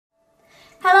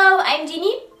I'm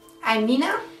Giny. I'm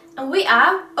Nina. And we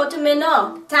are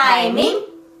Otome Timing.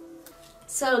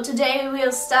 So today we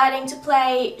are starting to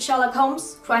play Sherlock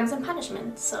Holmes Crimes and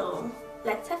Punishment. So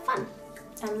let's have fun.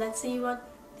 And let's see what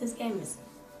this game is.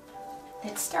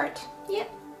 Let's start. Yeah.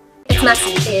 It's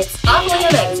messy, it's awfully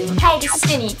amazing. Hey, this is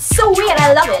Giny. It's so weird,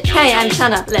 I love it. Hey, I'm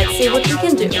Shanna. Let's see what we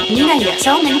can do. Nina here.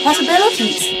 So many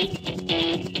possibilities.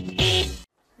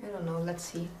 I don't know. Let's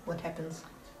see what happens.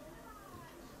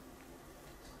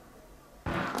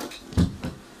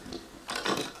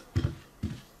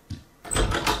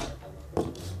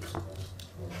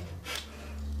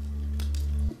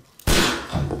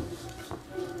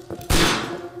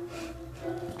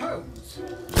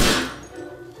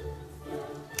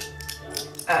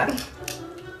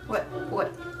 What?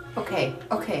 Okay.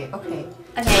 Okay,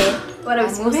 what are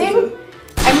we supposed to do?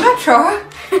 I'm not sure.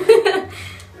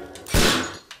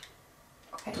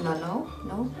 Okay,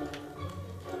 no.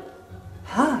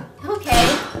 Huh.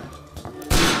 Okay.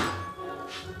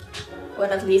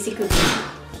 Well, at least he could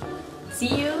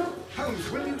see you.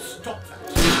 Holmes, will you stop that?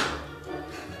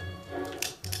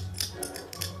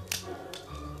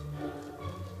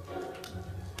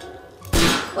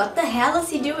 What the hell is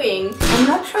he doing? I'm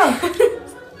not sure.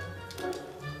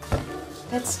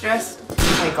 That's just...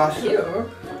 Oh my gosh. Here.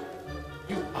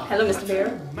 Hello, Mr.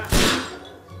 Bear.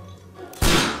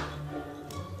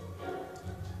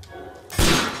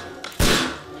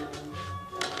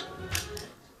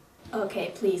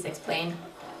 Okay, please explain.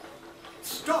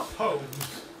 Stop,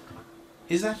 Holmes!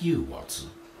 Is that you, Watson?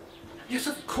 Yes,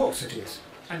 of course it is.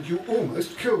 And you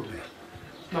almost killed me.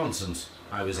 Nonsense.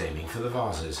 I was aiming for the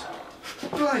vases.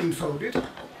 Blindfolded.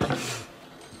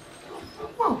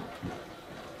 Oh.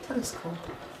 Telescope.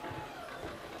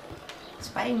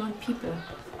 Spying on people.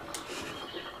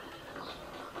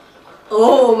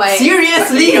 Oh my...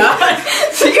 Seriously?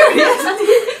 Seriously?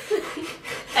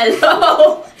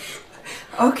 Hello?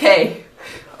 Okay.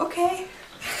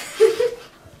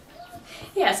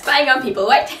 Yeah, spying on people,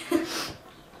 right?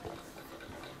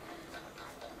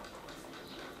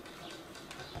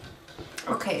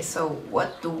 Okay, so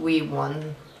what do we want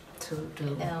to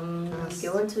do?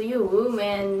 Go into your room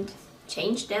and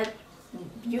change that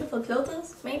beautiful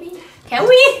clothes, maybe? Can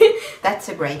we? That's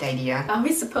a great idea. Are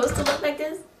we supposed to look like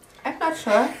this? I'm not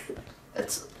sure.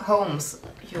 It's Holmes.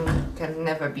 You can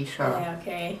never be sure. Yeah,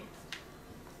 okay.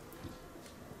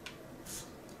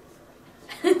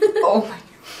 Oh my.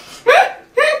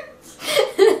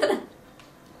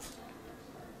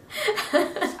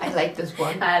 I like this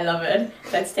one. I love it.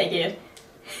 Let's take it.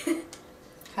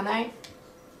 Can I?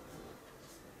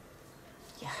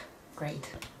 Yeah, great.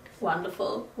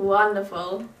 Wonderful,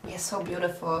 wonderful. You're so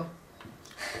beautiful.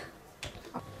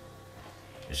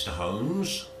 Mr.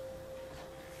 Holmes?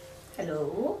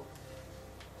 Hello?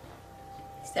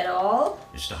 Is that all?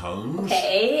 Mr. Holmes?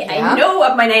 Okay, Yeah? I know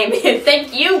what my name is.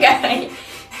 Thank you, guys.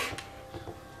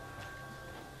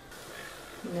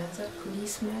 Another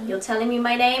policeman. You're telling me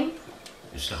my name?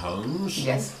 Mr. Holmes?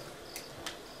 Yes.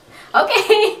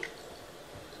 Okay.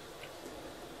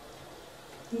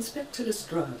 Inspector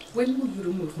Lestrade, when will you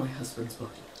remove my husband's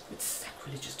body? It's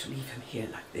sacrilegious to leave him here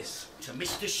like this. To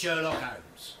Mr. Sherlock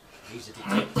Holmes. He's a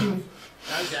detective.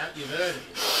 No doubt you've heard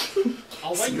of him.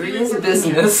 I'll wait for you. Serious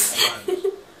business.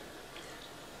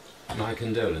 My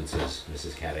condolences,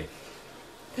 Mrs. Carey.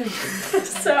 Thank you.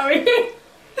 Sorry.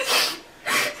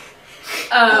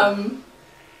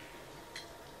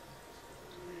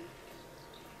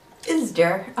 Is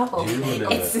there? Oh. Do you remember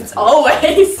It's at what always.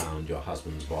 time you found your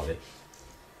husband's body?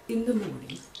 In the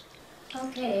morning.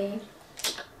 Okay.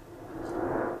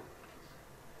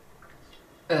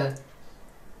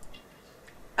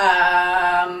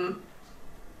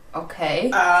 Okay.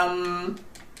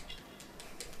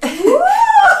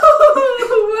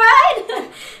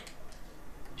 What?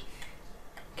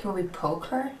 Can we poke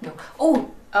her? No.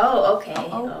 Oh. Oh, okay.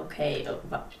 Oh. Okay.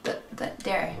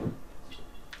 There.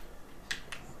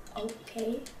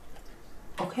 Okay.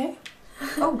 Okay.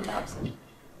 Oh, gloves.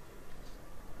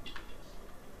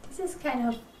 This is kind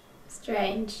of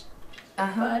strange.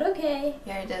 Uh-huh. But okay.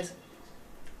 Yeah, it is.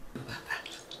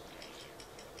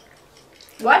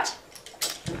 What?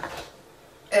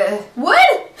 Uh.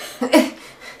 What?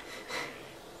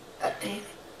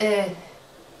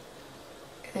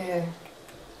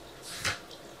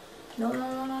 No.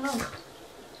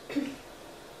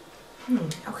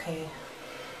 Okay.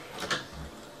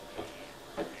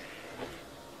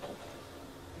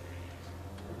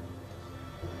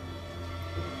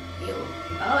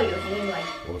 Oh, you're hanging like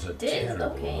What a this. terrible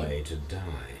Okay. way to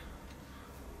die.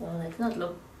 Well, that's not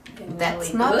looking That's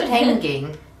really not good.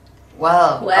 hanging.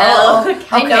 Well, Well,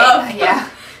 kind okay, of. yeah.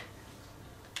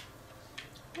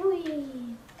 Whee.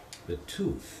 The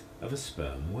tooth of a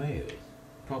sperm whale,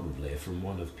 probably from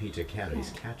one of Peter Carey's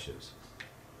catches.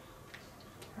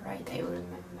 Right, I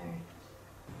remember.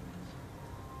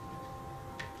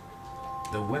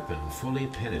 The weapon fully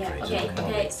penetrated the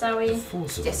body. Okay, sorry. The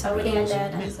force of Yes, the sorry, blow was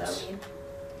I'm immense. sorry.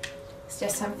 Is there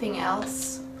something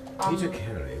else? Peter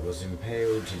Carey was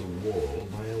impaled to the wall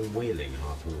by a whaling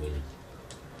harpoon.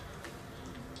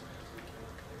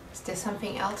 Is there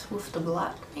something else with the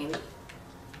blood, maybe?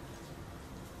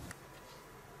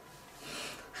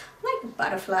 Like a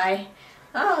butterfly.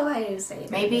 Oh, why do you say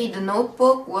that? Maybe the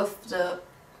notebook with the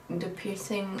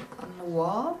piercing on the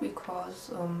wall, because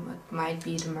it might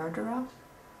be the murderer.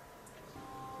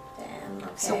 Damn,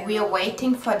 okay. So we are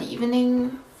waiting for the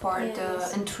evening for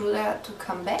Yes. the intruder to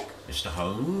come back. Mr.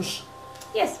 Holmes?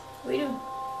 Yes, we do.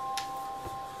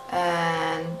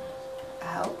 And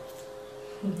how?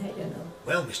 I don't know.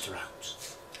 Well, Mr.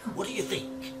 Holmes, what do you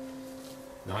think?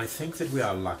 I think that we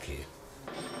are lucky.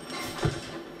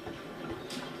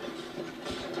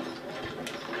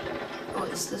 Oh,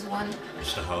 is this one?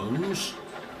 Mr. Holmes?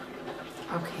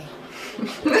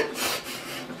 Okay.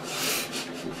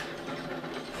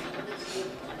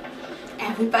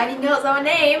 Everybody knows our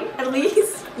name, at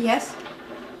least. Yes.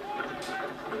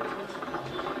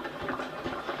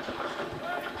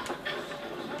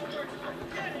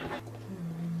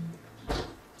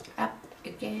 Up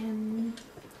again.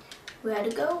 Where to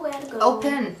go, where to go?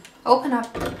 Open! Open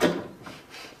up!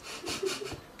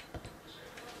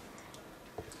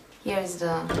 Here's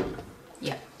the...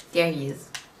 Yeah, there he is.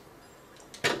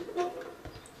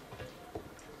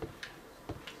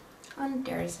 And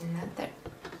there's another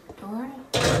door.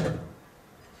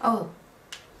 Oh!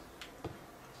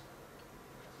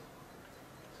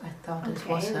 I thought it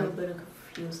was Okay, I'm a him. bit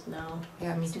confused now.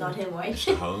 Yeah, me It's too. not him, right?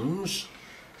 Mr. Holmes?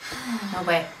 No,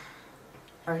 wait.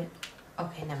 Or,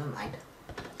 okay, never mind.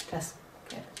 Just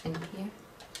get in here.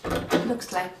 He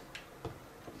looks like...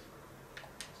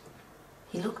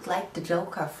 He looked like the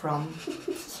Joker from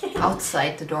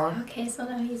outside the door. Okay, so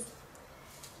now he's...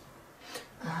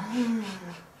 Ah.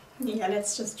 Yeah,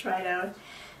 let's just try it out.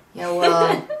 Yeah,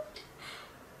 well...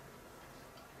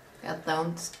 that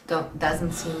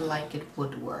doesn't seem like it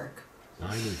would work.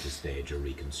 I need to stage a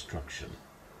reconstruction.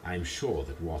 I'm sure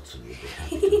that Watson would be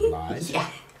happy to oblige. Yeah.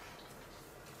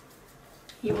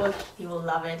 He will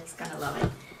love it. He's gonna love it.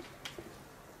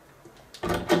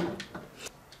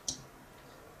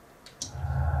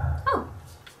 Oh.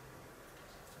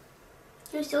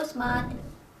 You're so smart.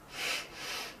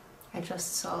 I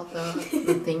just saw the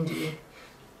thingy.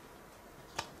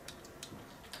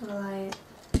 Well, I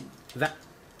That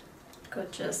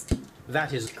could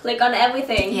is click on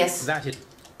everything. Yes.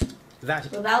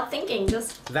 Without thinking,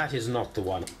 just... that is not the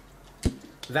one.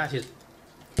 That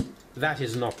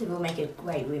is not It will make a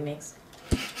great remix.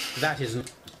 that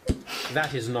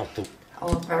is not the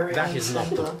Our very That own is not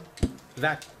the-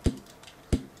 Tumblr.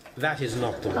 that is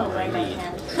not the Oh, one right I need.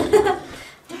 hand.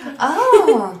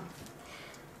 Oh!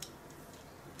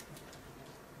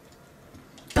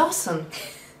 Dawson.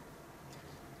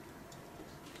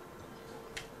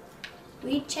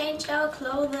 We changed our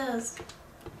clothes.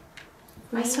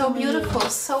 You're so beautiful,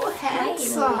 so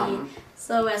handsome. Finally.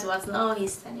 So as Watson, oh,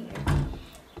 he's standing here.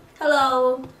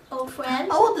 Hello, old friend.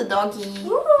 Oh, the doggy.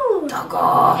 Woo!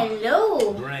 Doggo.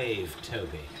 Hello. Brave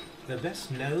Toby, the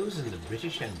best nose in the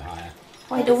British Empire.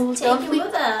 Why Let's take don't him we?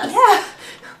 with us. Yeah.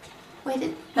 Why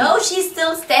did? No, she's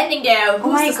still standing there.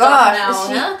 Who's my the star gosh, now, is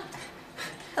she- huh?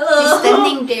 Hello. She's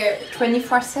standing there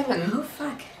 24/7. Oh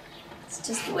fuck. It's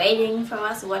just waiting for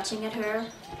us, watching at her.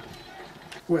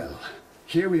 Well,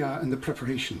 here we are in the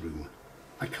preparation room.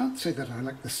 I can't say that I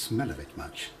like the smell of it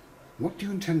much. What do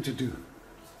you intend to do?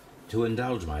 To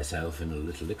indulge myself in a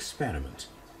little experiment.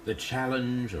 The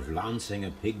challenge of lancing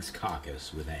a pig's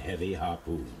carcass with a heavy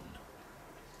harpoon.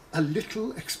 A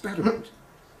little experiment?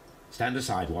 Stand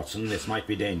aside, Watson. This might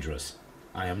be dangerous.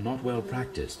 I am not well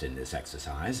practiced in this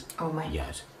exercise. Oh my.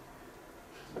 Yet.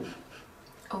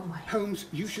 Oh my. Holmes,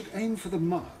 you should aim for the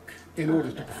mark in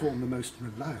order to perform the most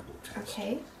reliable test.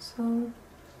 Okay, so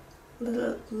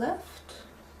little left.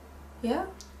 Yeah.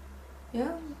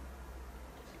 Yeah.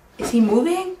 Is he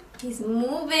moving? He's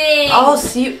moving. Oh,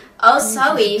 see. Oh, Holmes, you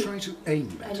sorry. should try to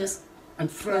aim I better just...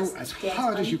 and throw pressed as the X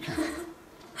hard as button. you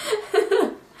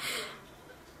can.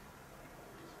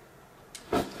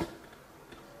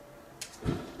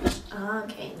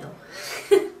 Okay, no.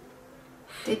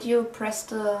 Did you press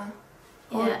the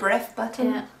hold Yeah. breath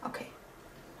button? Yeah. Okay.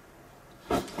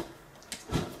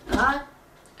 Close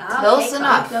Close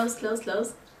enough.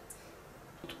 Close.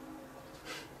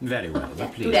 Very well,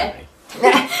 but please that.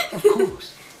 hurry. Of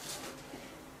course.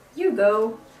 You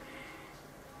go.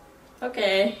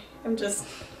 Okay. I'm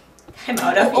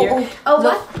out of here. Oh,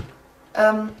 look.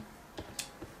 what?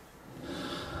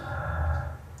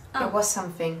 There was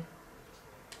something.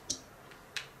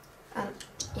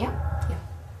 Yeah.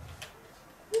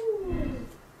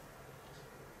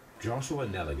 Joshua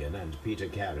Nelligan and Peter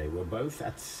Carey were both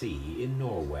at sea in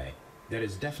Norway. There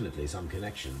is definitely some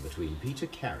connection between Peter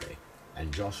Carey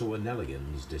and Joshua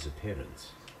Nelligan's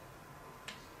disappearance.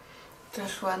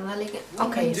 Joshua Nelligan.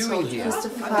 Okay, so doing here? he's the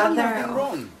I've done father nothing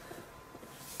wrong.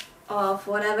 Of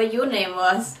whatever your name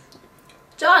was.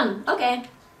 John. Okay.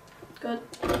 Good.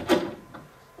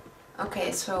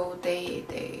 Okay, so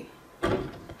they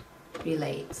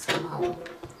relate somehow.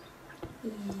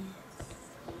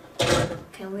 Yes.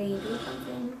 Can we do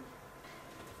something?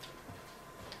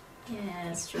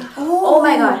 Yes, true. Oh, Oh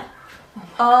my god.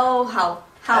 Oh, how?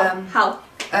 How?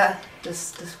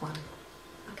 This one.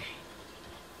 Okay.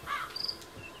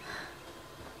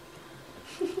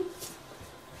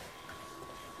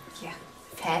 Yeah,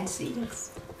 fancy.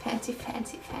 Yes. Fancy.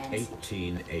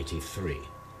 1883.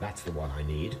 That's the one I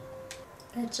need.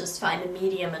 Let's just find a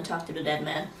medium and talk to the dead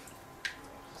man.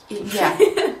 Yeah.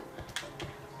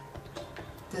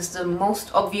 This is the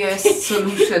most obvious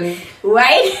solution.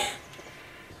 Right?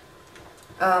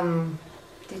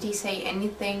 Did he say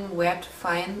anything where to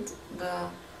find the...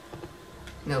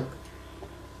 Nope.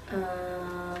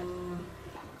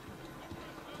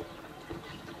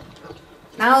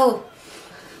 No!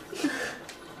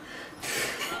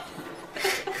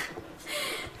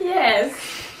 Yes.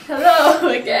 Hello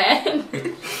again.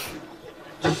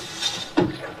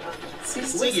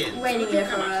 She's just waiting here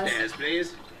for us. Upstairs,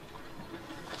 please.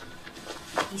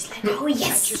 He's like, oh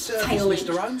yes, At your service, finally.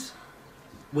 Mr. Holmes.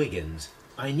 Wiggins,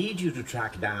 I need you to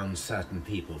track down certain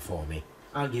people for me.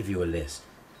 I'll give you a list.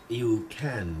 You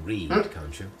can read,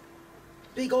 can't you?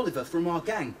 Big Oliver from our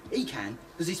gang. He can,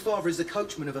 because his father is the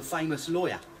coachman of a famous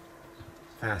lawyer.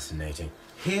 Fascinating.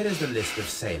 Here is the list of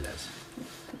sailors.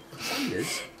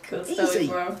 Sailors? Cool story, Easy.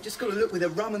 bro. Just got to look where the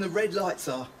rum and the red lights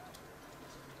are.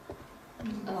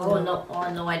 Oh no,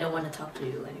 I don't want to talk to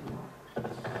you anymore.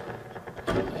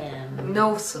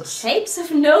 Noses. Shapes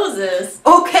of noses.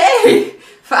 Okay!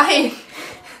 Fine!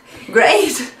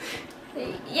 Great!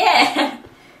 Yeah.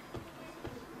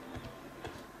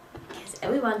 Guess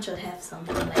everyone should have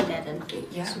something like that in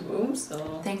his room.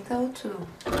 So. I think so too.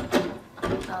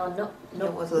 Oh no, no.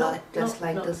 It was no, like just no,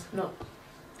 like no, this. No.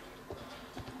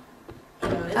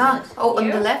 Where is Ah, it? oh, on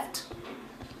Here? the left.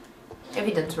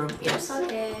 Evidence room, yes.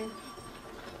 Okay.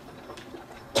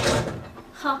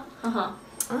 Ha ha ha.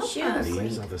 Ah,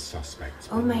 These are the suspects.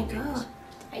 oh my belongings. god.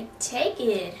 I take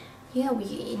it. Yeah,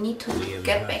 we need to Liam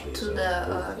get back Murphy's to on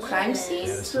the board. crime Yes. scene.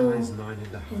 They're a So size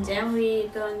 9.5. And then we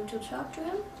going to talk to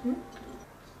him?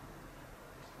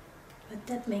 But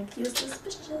that makes you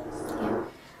suspicious. yeah.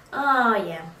 Oh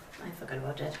yeah, I forgot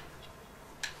about that.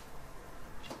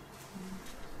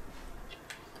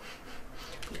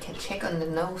 We can check on the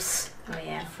nose Oh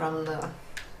yeah. from the...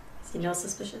 Is he no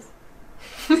suspicious?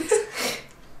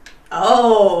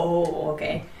 Oh,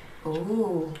 okay.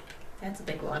 Ooh. That's a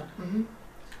big one. Mm-hmm.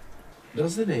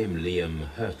 Does the name Liam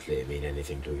Hurtley mean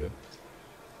anything to you?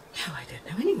 No, I don't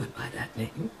know anyone by that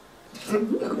name.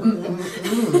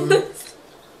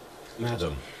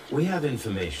 Madam, we have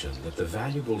information that the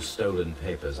valuable stolen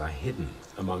papers are hidden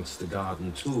amongst the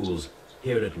garden tools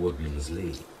here at Woodman's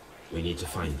Lee. We need to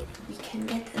find them. We can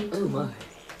get into Oh my.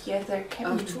 the other Our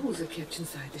cabinet. tools are kept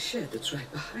inside the shed that's right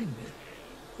behind me.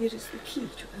 Here is the key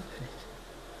to open it.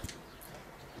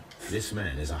 This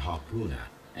man is a harpooner,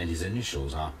 and his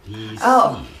initials are PC.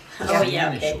 Oh. The Oh, same yeah,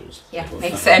 okay. initials Yeah, that were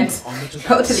makes found sense. on the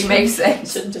tobacco. Totally makes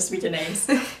sense. Shouldn't just read the names.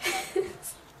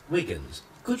 Wiggins,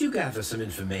 could you gather some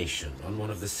information on one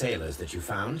of the sailors that you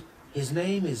found? His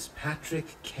name is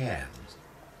Patrick Cairns.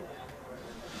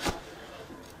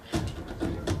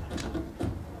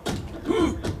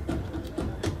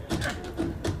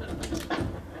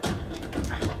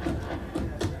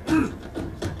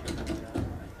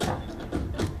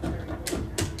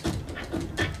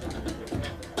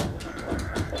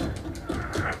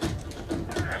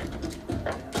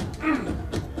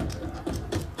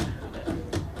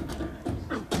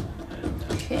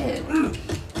 Shit.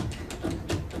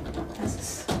 This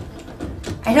is...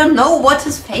 I don't know what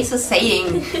his face is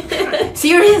saying.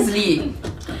 Seriously.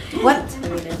 What?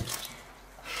 Read it.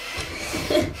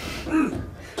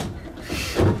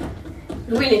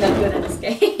 Really not good at this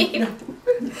game.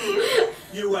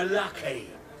 You were lucky.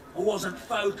 I wasn't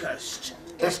focused.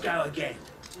 Let's go again.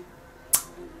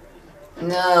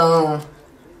 No.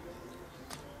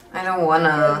 I don't Give wanna.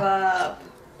 up.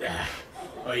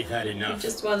 I've had enough. You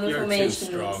just want You're too information.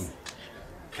 strong.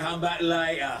 Come back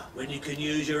later when you can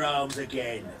use your arms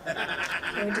again.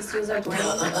 We just use our brain.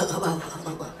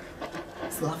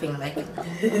 It's laughing like.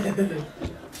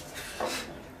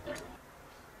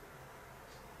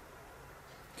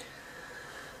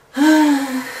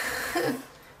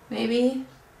 Maybe.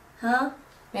 Huh?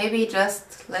 Maybe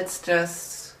let's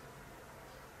just.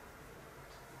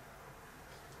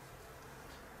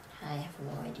 I have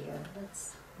no idea.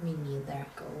 Let's Me neither.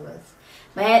 go with.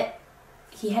 But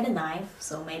he had a knife,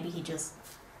 so maybe he just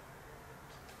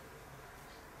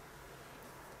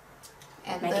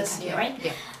And make it this, happy, yeah. right?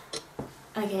 Yeah.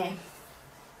 Okay.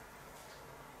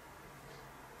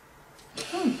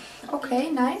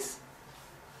 Okay, nice.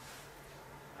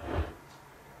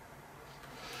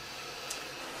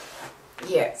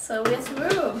 Yeah. So we're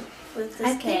through with this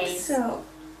I think case. so.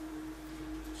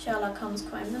 Sherlock Holmes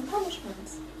Crimes and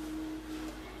Punishments.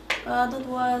 But it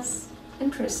was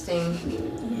Interesting.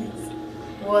 yes.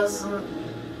 Wasn't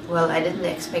well. I didn't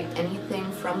expect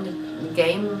anything from the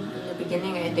game in the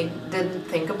beginning. I didn't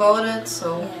think about it,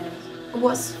 so Yeah. it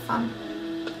was fun.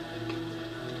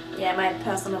 Yeah, my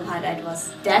personal highlight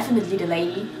was definitely the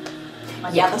lady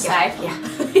on the Yeah, other yeah, side. yeah.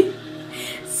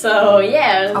 So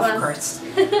yeah, it Of was course.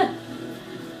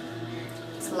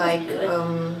 It's like good.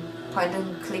 point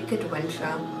and click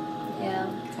adventure, Yeah.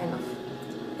 kind of.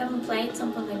 Haven't played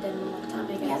something like that in a long time,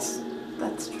 I guess. Yes,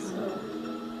 that's true. So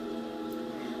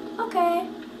okay.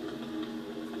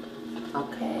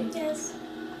 Okay. Yes.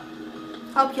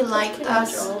 Hope you liked Pretty much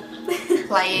us all.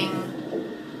 playing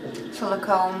Sherlock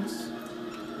Holmes.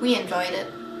 We enjoyed it.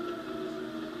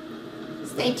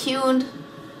 Stay tuned.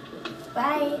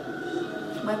 Bye.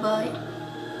 Bye bye.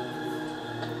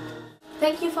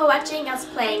 Thank you for watching us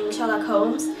playing Sherlock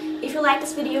Holmes. If you like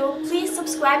this video, please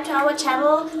subscribe to our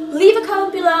channel, leave a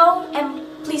comment below, and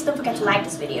please don't forget to like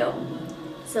this video.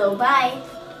 So bye!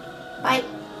 Bye.